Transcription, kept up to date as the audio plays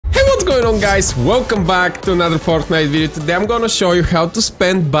going on, guys? Welcome back to another Fortnite video. Today I'm gonna show you how to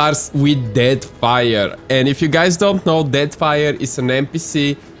spend bars with Deadfire. And if you guys don't know, Deadfire is an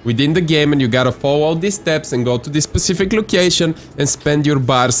NPC within the game and you gotta follow all these steps and go to this specific location and spend your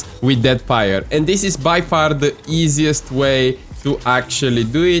bars with Deadfire. And this is by far the easiest way to actually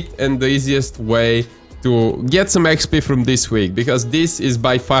do it and the easiest way to get some XP from this week, because this is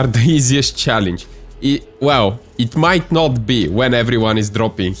by far the easiest challenge. It might not be when everyone is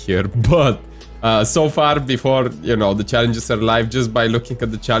dropping here, but so far, before, you know, the challenges are live, just by looking at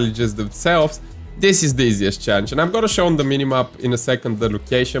the challenges themselves, this is the easiest challenge. And I'm gonna show on the minimap in a second the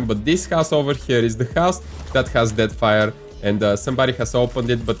location, but this house over here is the house that has Deadfire, and somebody has opened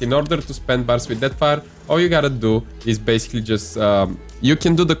it. But in order to spend bars with Deadfire, all you gotta do is basically just you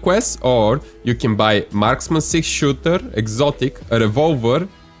can do the quest, or you can buy Marksman 6 shooter, exotic, a revolver,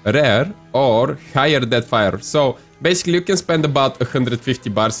 rare, or higher Deadfire. So basically you can spend about 150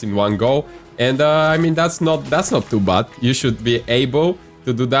 bars in one go, and I mean that's not too bad. You should be able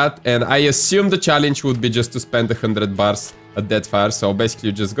to do that, and I assume the challenge would be just to spend 100 bars at Deadfire. So basically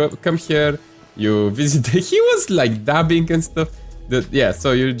you just come here, you visit he was like dabbing and stuff. Yeah,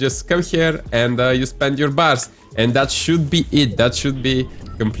 so you just come here and you spend your bars, and that should be it. That should be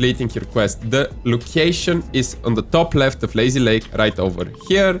completing your quest. The location is on the top left of Lazy Lake, right over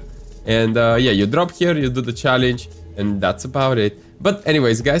here. And yeah, you drop here, you do the challenge, and that's about it. But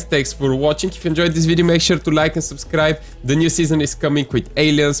anyways, guys, thanks for watching. If you enjoyed this video, make sure to like and subscribe. The new season is coming with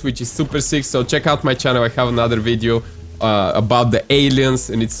aliens, which is super sick. So check out my channel. I have another video about the aliens,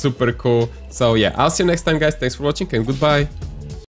 and it's super cool. So yeah, I'll see you next time, guys. Thanks for watching, and goodbye.